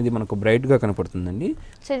గ్రీన్ అనేది మనకు బ్రైట్గా కనపడుతుందండి.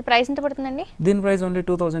 సో ఇది ప్రైస్ ఎంత పడుతుందండి? దీని ప్రైస్ ఓన్లీ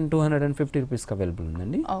 2250 రూపీస్కి అవైలబుల్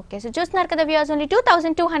ఉందండి. ఓకే, సో చూస్తున్నారు కదా వ్యూవర్స్, ఓన్లీ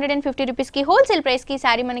 2250 రూపీస్కి హోల్సేల్ ప్రైస్కి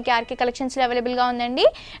సారీ మనకి ఆర్కే కలెక్షన్స్లో అవైలబుల్గా ఉందండి.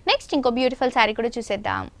 నెక్స్ట్ ఇంకో బ్యూటిఫుల్ సారీ కూడా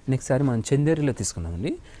చూసేద్దాం. నెక్స్ట్ సారీ మనం చందేరిలో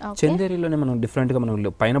తీసుకున్నామండి. చందేరిలోనే మనం డిఫరెంట్గా మనం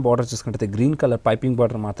పైన బార్డర్ చూసుకుంటే గ్రీన్ కలర్ పైపింగ్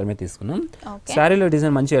బార్డర్ మాత్రమే తీసుకున్నాం. శారీలో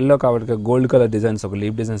డిజైన్ మంచి ఎల్లో కాబట్టి గోల్డ్ కలర్ డిజైన్స్, ఒక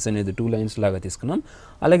లీఫ్ డిజైన్స్ అనేది 2 లైన్స్ లాగా తీసుకున్నాం.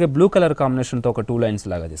 అలాగే బ్లూ కలర్ కాంబినేషన్తో ఒక 2 లైన్స్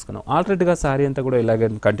లాగా తీసుకున్నాం. ఆల్రెడీగా సారీ అంతా కూడా ఇలాగే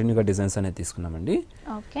కంటిన్యూగా డిజైన్స్ అనేది తీసుకున్నామండి.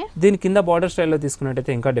 దీని కింద బార్డర్ స్టైల్లో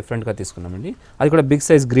తీసుకున్నట్టయితే ఇంకా డిఫరెంట్గా తీసుకున్నామండి. అది కూడా big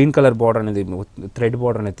size green colour border అనేది థ్రెడ్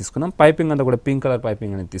బార్డర్ అనేది తీసుకున్నాం. పైపింగ్ అంతా కూడా పింక్ కలర్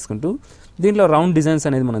పైపింగ్ అనేది తీసుకుంటూ దీంట్లో రౌండ్ డిజైన్స్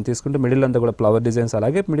అనేది మనం తీసుకుంటూ మిడిల్ అంతా కూడా ఫ్లవర్ డిజైన్స్,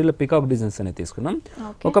 అలాగే మిడిల్ పికాక్ డిజైన్స్ అనేది తీసుకున్నాం.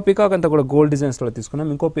 ఒక పికాక్ అంతా కూడా గోల్డ్ డిజైన్స్ లో తీసుకున్నాం.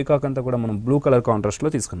 ఇంకో పికాక్ అంతా కూడా మనం బ్లూ కలర్ కాంట్రాస్ట్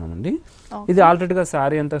లో తీసుకున్నామండి. ఇది ఆల్రెడీగా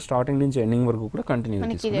సారీ అంతా స్టార్టింగ్ నుంచి ఎండింగ్ వరకు కూడా కంటిన్యూ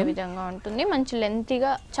ఇదే విధంగా ఉంటుంది. మంచి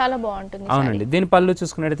లెంతీగా చాలా బాగుంటుంది. అవునండి. దీని పళ్ళు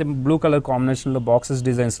చూసుకున్నట్టయితే బ్లూ కలర్ కాంబినేషన్ లో బాక్సెస్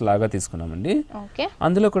డిజైన్స్ లాగా తీసుకున్నామండి.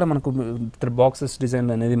 అందులో కూడా మనకు బాక్సెస్ డిజైన్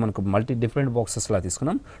అనేది మనకు మల్టీ డిఫరెంట్ బాక్సెస్ లా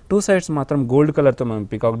తీసుకున్నాం. 2 సైడ్స్ మాత్రం గోల్డ్ కలర్ తో మనం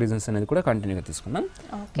పికాక్ డిజైన్స్ అనేది కూడా కంటిన్యూగా తీసుకున్నాం.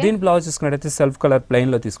 దీని బ్లౌజ్ చూసుకున్నట్టయితే సెల్ఫ్ కలర్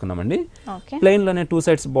ప్లెయిన్ లో తీసుకున్నామండి. ప్లెయిన్ లోనే 2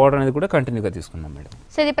 సైడ్స్ బార్డర్ అనేది కూడా కంటిన్యూగా తీసుకున్నాం మేడం.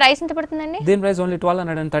 సో ఇది ప్రైస్ ఎంత పడుతుందండి? దీని ప్రైస్ ఓన్లీ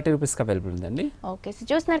 1230 రూపీస్ కి అవైలబుల్ ఉందండి. ఓకే, సో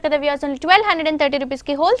చూస్తున్నారు కదా వ్యూవర్స్, ఓన్లీ 1230 రూపీస్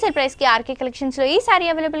కి హోల్సేల్ ప్రైస్ కి ఆర్కే కలెక్షన్స్ లో ఈ సారీ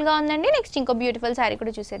అవైలబుల్ గా ఉందండి. నెక్స్ట్ ఇంకో బ్యూటిఫుల్ సారీ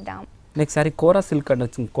కూడా చూసేద్దాం. Next sorry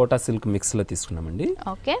quota silk mix లో తీసుకున్నామండి.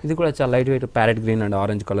 ఇది కూడా చాలా light weight parrot green and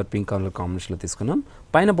orange colour pink colour combination లో తీసుకున్నాం.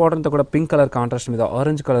 పైన బార్డర్ అంతా కూడా పింక్ కలర్ కాంట్రాస్ట్ మీద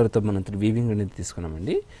ఆరెంజ్ కలర్ తో మనం వీవింగ్ అనేది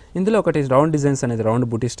తీసుకున్నామండి. ఇందులో ఒకటి రౌండ్ డిజైన్స్ అనేది రౌండ్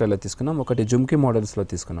బుటీ స్టైల్లో తీసుకున్నాం, ఒకటి జుమ్కీ మోడల్స్ లో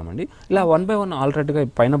తీసుకున్నామండి. ఇలా 1 by 1 ఆల్రెడీగా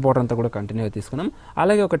పైన బార్డర్ అంతా కూడా కంటిన్యూగా తీసుకున్నాం.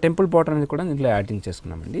 అలాగే ఒక టెంపుల్ బార్డర్ అనేది కూడా ఇందులో యాడింగ్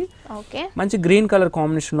చేసుకున్నామండి. మంచి గ్రీన్ కలర్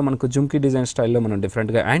కాంబినేషన్ లో మనకు జుమ్కీ డిజైన్ స్టైల్లో మనం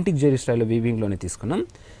డిఫరెంట్ గా యాంటిక్ జెరీ స్టైల్లో వీవింగ్ లోనే తీసుకున్నాం.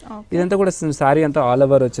 ఇదంతా కూడా సారీ అంతా ఆల్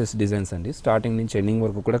ఓవర్ వచ్చేసి డిజైన్స్ అండి. స్టార్టింగ్ నుంచి ఎండింగ్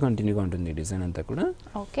వరకు కూడా కంటిన్యూగా ఉంటుంది డిజైన్ అంతా కూడా.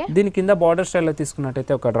 దీని కింద బార్డర్ స్టైల్లో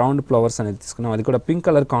తీసుకున్నట్టయితే ఒక రౌండ్ ఫ్లవర్స్ అనేది తీసుకున్నాం. అది కూడా పింక్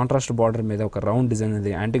కలర్ కాంట్రాస్ట్ బార్డర్ మీద ఒక రౌండ్ డిజైన్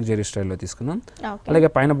అనేది యాంటిక్ జెరీ స్టైల్లో తీసుకున్నాం. అలాగే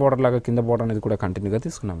పైన బార్డర్ లాగా కింద బార్డర్ అనేది కూడా కంటిన్యూగా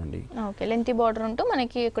తీసుకున్నామండి. ఓకే, లెంతీ బార్డర్ ఉంటూ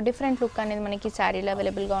మనకి ఒక డిఫరెంట్ లుక్ అనేది మనకి సారీలో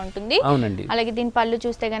అవైలబుల్ గా ఉంటుంది. అవునండి. అలాగే దీని పళ్ళు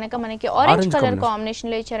చూస్తే గనక మనకి ఆరెంజ్ కలర్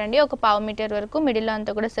కాంబినేషన్ లో ఇచ్చారండి. ఒక 1/2 మీటర్ వరకు మిడిల్ లో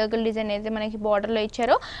అంతా కూడా సర్కిల్ డిజైన్ అయితే మనకి బార్డర్ లో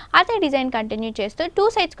ఇచ్చారో అదే డిజైన్ కంటిన్యూ చేస్తూ 2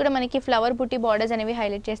 సైడ్స్ కూడా మనకి ఫ్లవర్ బుట్టి బార్డర్స్ అనేవి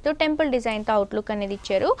హైలైట్ చేస్తూ టెంపుల్ డిజైన్ తో అవుట్లుక్ అనేది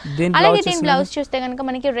ఇచ్చారు. అలాగే దీని బ్లౌజ్ చూస్తే కనుక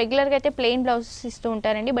మనకి రెగ్యులర్ గా అయితే ప్లెయిన్ బ్లౌజెస్ ఇస్తూ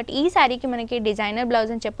ఉంటారండి. బట్ ఈ సారీకి మనకి డిజైనర్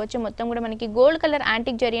బ్లౌజ్ అని చెప్పొచ్చు. మొత్తం కూడా మనకి గోల్డ్ కలర్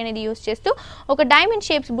యాంటిక్ జరీ అనేది యూస్ చేస్తూ ఒక డైమండ్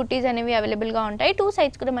షేప్స్ బుట్టీస్ అనేవి అవైలబుల్ గా ఉంటాయి. 2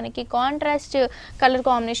 సైడ్స్ కూడా మనకి కాంట్రాస్ట్ కలర్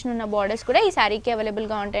కాంబినేషన్ ఉన్న బార్డర్స్ కూడా ఈ సారీకి అవైలబుల్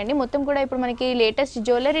గా ఉంటాయండి. మొత్తం కూడా ఇప్పుడు మనకి లేటెస్ట్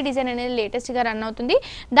జ్యువెలరీ డిజైన్ అనేది లేటెస్ట్ గా రన్ అవుతుంది.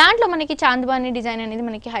 దాంట్లో మనకి చాంద్బాని డిజైన్ అనేది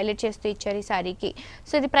మనకి హైలైట్ చేస్తూ ఇచ్చారు ఈ సారీకి.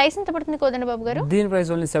 సో ఇది ప్రైస్ ఎంత పడుతుంది కోదండ బాబు గారు? దీని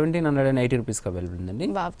ప్రైస్ ఓన్లీ 1780 రూపీస్ కి అవైలబుల్ ఉందండి.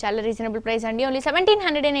 వావ్, చాలా రీజనబుల్ ప్రైస్ అండి. ఓన్లీ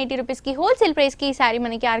 1780 రూపీస్ కి హోల్సేల్ ప్రైస్ కి ఈ సారీ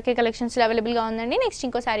మనకి ఆర్కే కలెక్షన్స్ లో అవైలబుల్ గా ఉందండి. నెక్స్ట్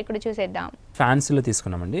ఇంకో సారీ కూడా చూసేద్దాం. ఫ్యాన్సీలో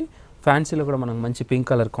తీసుకున్నామండి. ఫ్యాన్సీలో కూడా మనం మంచి పింక్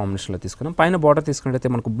కలర్ కాంబినేషన్లో తీసుకున్నాం. పైన బార్డర్ తీసుకున్నట్టయితే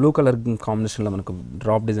మనకు బ్లూ కలర్ కాంబినేషన్లో మనకు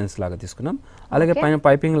డ్రాప్ డిజైన్స్ లాగా తీసుకున్నాం. అలాగే పైన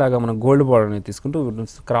పైపింగ్ లాగా మనం గోల్డ్ బార్డర్ అనేది తీసుకుంటూ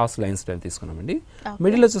క్రాస్ లైన్స్ తీసుకున్నామండి.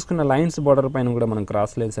 మిడిల్లో చూసుకున్న లైన్స్ బార్డర్ పైన కూడా మనం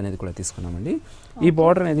క్రాస్ లైన్స్ అనేది కూడా తీసుకున్నామండి. ఈ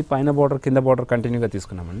బార్డర్ అనేది పైన బార్డర్ కింద బార్డర్ కంటిన్యూగా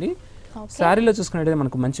తీసుకున్నామండి. సారీలో చూసుకున్నట్టయితే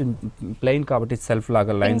మనకు మంచి ప్లెయిన్ కాబట్టి సెల్ఫ్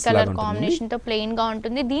లాగా లైన్స్ లాగా కాంబినేషన్ తో ప్లెయిన్ గా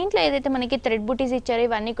ఉంటుంది. దీంట్లో ఏదైతే మనకి థ్రెడ్ బుటీస్ ఇచ్చారో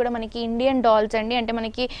ఇవన్నీ కూడా మనకి ఇండియన్ డాల్స్ అండి. అంటే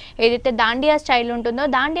మనకి ఏదైతే దాండియా స్టైల్ ఉంటుందో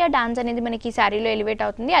దాండియా డాన్స్ అనేది మనకి ఈ సారీలో ఎలివేట్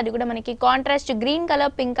అవుతుంది. అది కూడా మనకి contrast green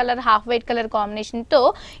colour pink colour half white colour combination తో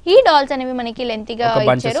ఈ డాల్స్ అనేవి మనకి లెంతీగా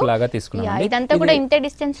ఇచ్చారు. ఇదంతా కూడా ఇంతే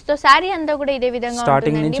డిస్టెన్స్ తో సారీ అంతా కూడా ఇదే విధంగా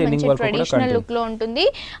ఉంటుందండి. మంచి ట్రెడిషనల్ లుక్ లో ఉంటుంది.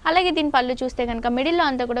 అలాగే దీని పళ్ళు చూస్తే కనుక మిడిల్ లో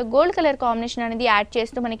అంతా కూడా గోల్డ్ కలర్ కాంబినేషన్ అనేది యాడ్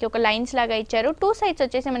చేస్తూ మనకి ఒక లైన్స్ లాగా ఇచ్చారు. 2 సైడ్స్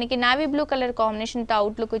వచ్చేసి మనకి నావీ బ్లూ కలర్ కాంబినేషన్ తో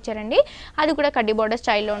అవుట్లుక్ ఇచ్చారండి. అది కూడా కడ్డీ బోర్డర్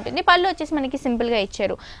స్టైల్లో ఉంటుంది. పళ్ళు వచ్చేసి మనకి సింపుల్ గా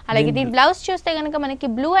ఇచ్చారు. అలాగే దీని బ్లౌజ్ చూస్తే కనుక మనకి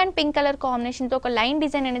blue and pink colour combination తో ఒక లైన్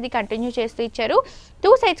డిజైన్ అనేది కంటిన్యూ చేస్తూ ఇచ్చారు.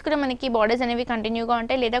 2 సైడ్స్ కూడా మనకి బార్డర్స్ అనేవి కంటిన్యూగా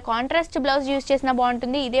ఉంటాయి. లేదా కాంట్రాస్ట్ బ్లౌజ్ యూస్ చేసినా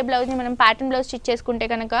బాగుంటుంది. ఇదే బ్లౌజ్ ని మనం ప్యాటర్న్ బ్లౌజ్ స్టిచ్ చేసుకుంటే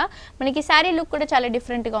కనుక మనకి సారీ లుక్ కూడా చాలా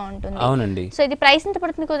డిఫరెంట్ గా ఉంటుంది. అవునండి. సో ఇది ప్రైస్ ఎంత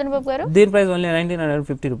పడుతుంది కోదండ బాబు గారు? దీని ప్రైస్ ఓన్లీ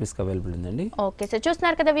 1950 రూపీస్ కి అవైలబుల్ ఉందండి. ఓకే, సో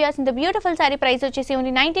చూస్తున్నారు కదా వ్యూయర్స్, ఇంత బ్యూటిఫుల్ సారీ ప్రైస్ వచ్చేసి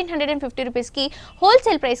ఓన్లీ 1950 1550 రూపీస్కి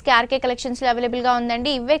హోల్సేల్ ప్రైస్కి ఆర్కే కలెక్షన్స్లో అవైలబుల్గా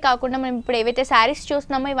ఉందండి. ఇవే కాకుండా మనం ఇప్పుడు ఏవైతే శారీస్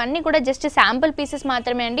చూస్తున్నామో ఇవన్నీ కూడా జస్ట్ శాంపుల్ పీసెస్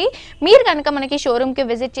మాత్రమే అండి. మీరు కనుక మనకి షోరూమ్కి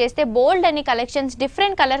విజిట్ చేస్తే బోల్డ్ అని కలెక్షన్స్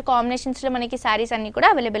డిఫరెంట్ కలర్ కాంబినేషన్స్లో మనకి శారీస్ అన్ని కూడా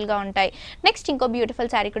అవైలబుల్గా ఉంటాయి. నెక్స్ట్ ఇంకో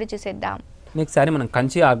బ్యూటిఫుల్ శారీ కూడా చూసేద్దాం. నెక్స్ట్ సారీ మనం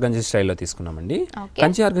కంచి ఆర్గంజా స్టైల్లో తీసుకున్నామండి.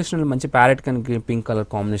 కంచి ఆర్గంజా మంచి ప్యారెట్ కనుక పింక్ కలర్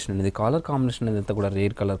కాంబినేషన్ అనేది, కలర్ కాంబినేషన్ అనేది అంతా కూడా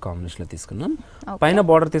రేర్ కలర్ కాంబినేషన్లో తీసుకున్నాం. పైన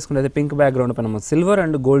బార్డర్ తీసుకున్నది పింక్ బ్యాక్గ్రౌండ్ పైన సిల్వర్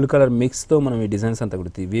అండ్ గోల్డ్ కలర్ మిక్స్తో మనం ఈ డిజైన్స్ అంతా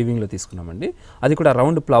కూడా వీవింగ్లో తీసుకున్నామండి. అది కూడా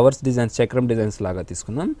రౌండ్ ఫ్లవర్స్ డిజైన్స్, చక్రం డిజైన్స్ లాగా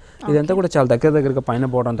తీసుకున్నాం. ఇదంతా కూడా చాలా దగ్గరగా పైన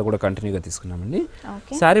బార్డర్ అంతా కూడా కంటిన్యూగా తీసుకున్నామండి.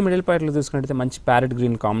 శారీ మిడిల్ పార్ట్లో తీసుకున్నట్టయితే మంచి ప్యారెట్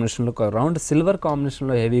గ్రీన్ కాంబినేషన్లో రౌండ్ సిల్వర్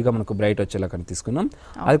కాంబినేషన్లో హెవీగా మనకు బ్రైట్ వచ్చేలా తీసుకున్నాం.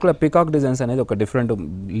 అది కూడా పికాక్ డిజైన్స్ అనేది ఒక డిఫరెంట్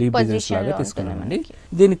లీవ్ డిజైన్స్ లాగా తీసుకున్నామండి.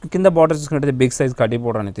 దీనికి కింద బార్డర్ చూసుకున్నట్టయితే బిగ్ సైజ్ కడ్డీ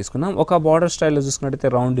బార్డర్ అనేది తీసుకున్నాం. ఒక బార్డర్ స్టైల్లో చూసుకున్నట్టయితే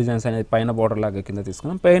రౌండ్ డిజైన్స్ అనేది పైన బార్డర్ లాగా కింద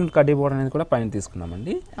తీసుకున్నాం. పైన కడ్డీ బార్డర్ అనేది కూడా పైన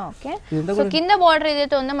తీసుకున్నామండి. సో కింద బార్డర్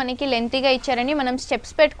ఏదైతే ఉందో మనకి లెంతీగా ఇచ్చారండి. మనం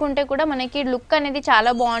స్టెప్స్ పెట్టుకుంటే కూడా మనకి లుక్ అనేది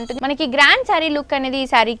చాలా బాగుంటుంది. మనకి గ్రాండ్ శారీ లుక్ అనేది ఈ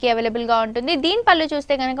శారీకి అవైలబుల్ గా ఉంటుంది. దీని పళ్ళు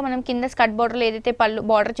చూస్తే కనుక మనం కింద స్కర్ట్ బార్డర్ ఏదైతే పళ్ళు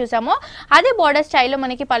బార్డర్ చూసామో అదే బార్డర్ స్టైల్లో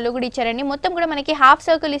మనకి పళ్ళు కూడా ఇచ్చారండి. మొత్తం కూడా మనకి హాఫ్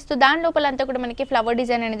సర్కిల్ ఇస్తూ దాని లోపల అంతా కూడా మనకి ఫ్లవర్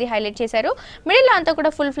డిజైన్ అనేది హైలైట్ చేశారు. మిడిల్ లో అంతా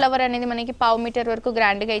కూడా ఫుల్ ఫ్లవర్ అనేది మనకి పావు మీటర్ వరకు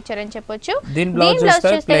గ్రాండ్ గా ఇచ్చారని చెప్పొచ్చు. దీని బ్లౌజ్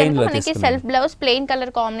చూస్తే మనకి self blouse plain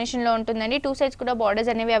colour combination లో ఉంటుందండి. 2 సైడ్స్ కూడా బార్డర్స్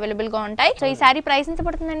అనేవి అవైలబుల్ గా ఉంటాయి. సో ఈ సారీ ప్రైస్ ఎంత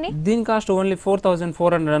పడుతుందండి? దీని కాస్ట్ ఓన్లీ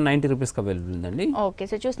 4490 రూపీస్ కి అవైలబుల్ ఉందండి. ఓకే,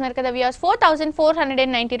 సో చూస్తున్నారు కదా వ్యూయర్స్,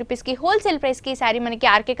 4490 రూపీస్ కి హోల్సేల్ ప్రైస్ కి సారీ మనకి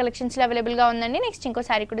ఆర్కే కలెక్షన్స్ లో అవైలబుల్ గా ఉందండి. నెక్స్ట్ ఇంకో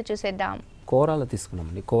సారీ కూడా చూసేద్దాం. కోరాలో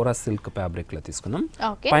తీసుకున్నామండి. కోరా సిల్క్ ఫ్యాబ్రిక్ లో తీసుకున్నాం.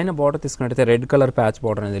 పైన బార్డర్ తీసుకున్నట్టయితే రెడ్ కలర్ ప్యాచ్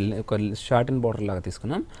బార్డర్ అనేది ఒక షార్ట్ అండ్ బార్డర్ లాగా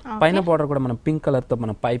తీసుకున్నాం. పైన బార్డర్ కూడా మనం పింక్ కలర్ తో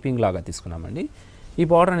మనం పైపింగ్ లాగా తీసుకున్నామండి. ఈ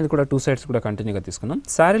బార్డర్ అనేది కూడా 2 సైడ్స్ కూడా కంటిన్యూగా తీసుకున్నాం.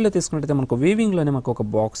 శారీలో తీసుకున్నట్టయితే మనకు వీవింగ్ లోనే మనకు ఒక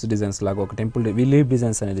బాక్స్ డిజైన్స్ లాగా ఒక టెంపుల్ లీవ్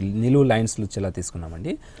డిజైన్స్ అనేది నిలువు లైన్స్ వచ్చేలా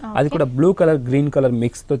తీసుకున్నామండి. అది కూడా blue colour green colour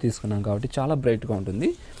mix తో తీసుకున్నాం కాబట్టి చాలా బ్రైట్ గా ఉంటుంది.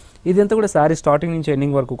 ఇదంతా కూడా శారీ స్టార్టింగ్ నుంచి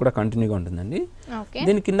ఎండింగ్ వరకు కూడా కంటిన్యూగా ఉంటుందండి.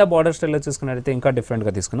 దీని కింద బార్డర్ స్టైల్లో చూసుకున్నట్టయితే ఇంకా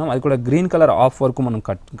డిఫరెంట్గా తీసుకున్నాం. అది కూడా గ్రీన్ కలర్ ఆఫ్ వర్క్ మనం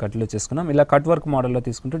కట్లో చేసుకున్నాం. ఇలా కట్ వర్క్ మోడల్లో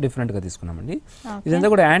తీసుకుంటూ డిఫరెంట్గా తీసుకున్నామండి. ఇదంతా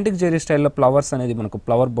కూడా యాంటిక్ జెరీ స్టైల్లో ఫ్లవర్స్ అనేది మనకు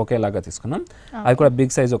ఫ్లవర్ బొకే లాగా తీసుకున్నాం. అది కూడా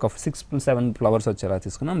బిగ్ సైజ్ ఒక 6-7 ఫ్లవర్స్ వచ్చేలా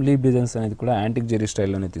తీసుకున్నాం. లీవ్ డిజైన్స్ అనేది కూడా యాంటిక్ జెరీ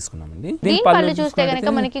స్టైల్లోనే తీసుకున్నామండి. దీని పళ్ళు చూస్తే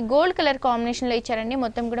కనుక మనకి గోల్డ్ కలర్ కాంబినేషన్ లో ఇచ్చారండి.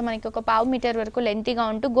 మొత్తం కూడా మనకి ఒక పావు మీటర్ వరకు లెంతీగా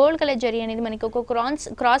ఉంటూ గోల్డ్ కలర్ జరీ అనేది మనకి ఒక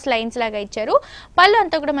క్రాస్ లైన్స్ లాగా ఇచ్చారు. పళ్ళు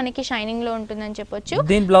అంతా కూడా మనకి షైనింగ్ లో ఉంటుందని చెప్పొచ్చు.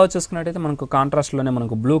 దీని బ్లౌజ్ చూసుకున్నట్టయితే మనకు కాంట్రాస్ట్ లోనే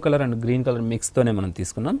మనకు blue colour and green colour mix తోనే మనం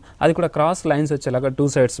తీసుకున్నాం. అది కూడా క్రాస్ లైన్స్ వచ్చేలాగా 2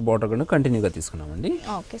 సైడ్స్ బార్డర్ కూడా కంటిన్యూగా తీసుకున్నామండి.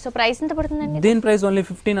 ఓకే, సో ప్రైస్ ఎంత పడుతుందండి? దీని ప్రైస్ ఓన్లీ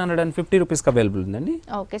 1550 రూపీస్ కి అవైలబుల్ ఉందండి.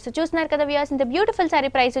 ఓకే, సో చూస్తున్నారు కదా వ్యూయర్స్, ఇంత బ్యూటిఫుల్ సారీ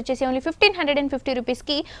ప్రైస్ వచ్చేసి ఓన్లీ 1550 రూపీస్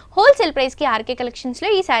కి హోల్సేల్ ప్రైస్ కి ఆర్కే కలెక్షన్స్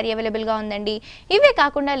లో ఈ సారీ అవైలబుల్ గా ఉందండి. ఇవే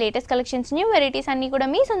కాకుండా లేటెస్ట్ కలెక్షన్స్, న్యూ వెరైటీస్ అన్ని కూడా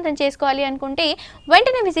మీ సొంతం చేసుకోవాలి అనుకుంటే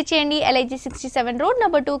వెంటనే విజిట్ చేయండి LIG 67 రోడ్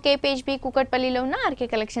నెంబర్ 2 KPHB కూకట్పల్లిలో ఉన్న ఆర్కే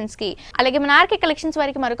కలెక్షన్స్ కి. అలాగే మన ఆర్కే కలెక్షన్స్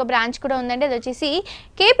వారికి మరొక బ్రాంచ్ కూడా ఉందండి. అది వచ్చేసి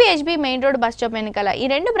KPHB main road bus stop వెనకాల. ఈ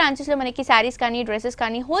 2 బ్రాంచెస్ లో మనకి సారీస్ కానీ డ్రెస్సెస్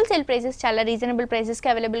కానీ హోల్సేల్ ప్రైసెస్ చాలా రీజనబుల్ ప్రైసెస్ కి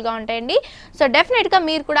అవైలబుల్ గా ఉంటాయండి. సో డెఫినెట్ గా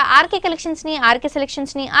మీరు కూడా ఆర్కే కలెక్షన్స్ ని, ఆర్కే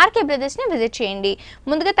సెలెక్షన్స్ ని, ఆర్కే బ్రదర్స్ ని విజిట్ చేయండి.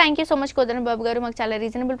 ముందుగా థ్యాంక్ యూ సో మచ్ కోదన బాబు గారు, మాకు చాలా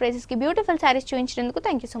రీజనబుల్ ప్రైసెస్ కి beautiful saris చూపించినందుకు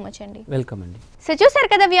thank you so much అండి. వెల్కమ్ అండి. సో చూసారు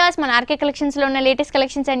కదా వ్యూయర్స్, మన ఆర్కే కలెక్షన్స్ లో ఉన్న latest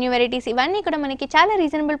collections and new varieties ఇవన్నీ కూడా మనకి చాలా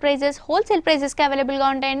రీజనబుల్ ప్రైసెస్, హోల్సేల్ ప్రైసెస్ కి అవైలబుల్ గా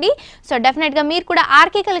ఉంటాయండి. సో డెఫినెట్ గా మీరు కూడా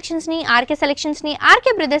ఆర్కే కలెక్షన్స్ ని, ఆర్కే సెలెక్షన్స్ ని,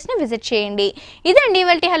 ఆర్కే బ్రదర్స్ ని విజిట్ చేయండి. ఇదండి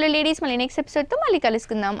ఇవాల్టి హలో లేడీస్. మళ్ళీ నెక్స్ట్ ఎపిసోడ్ తో మళ్ళీ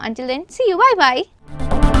కలుసుకుందాం. Until then see you, by by.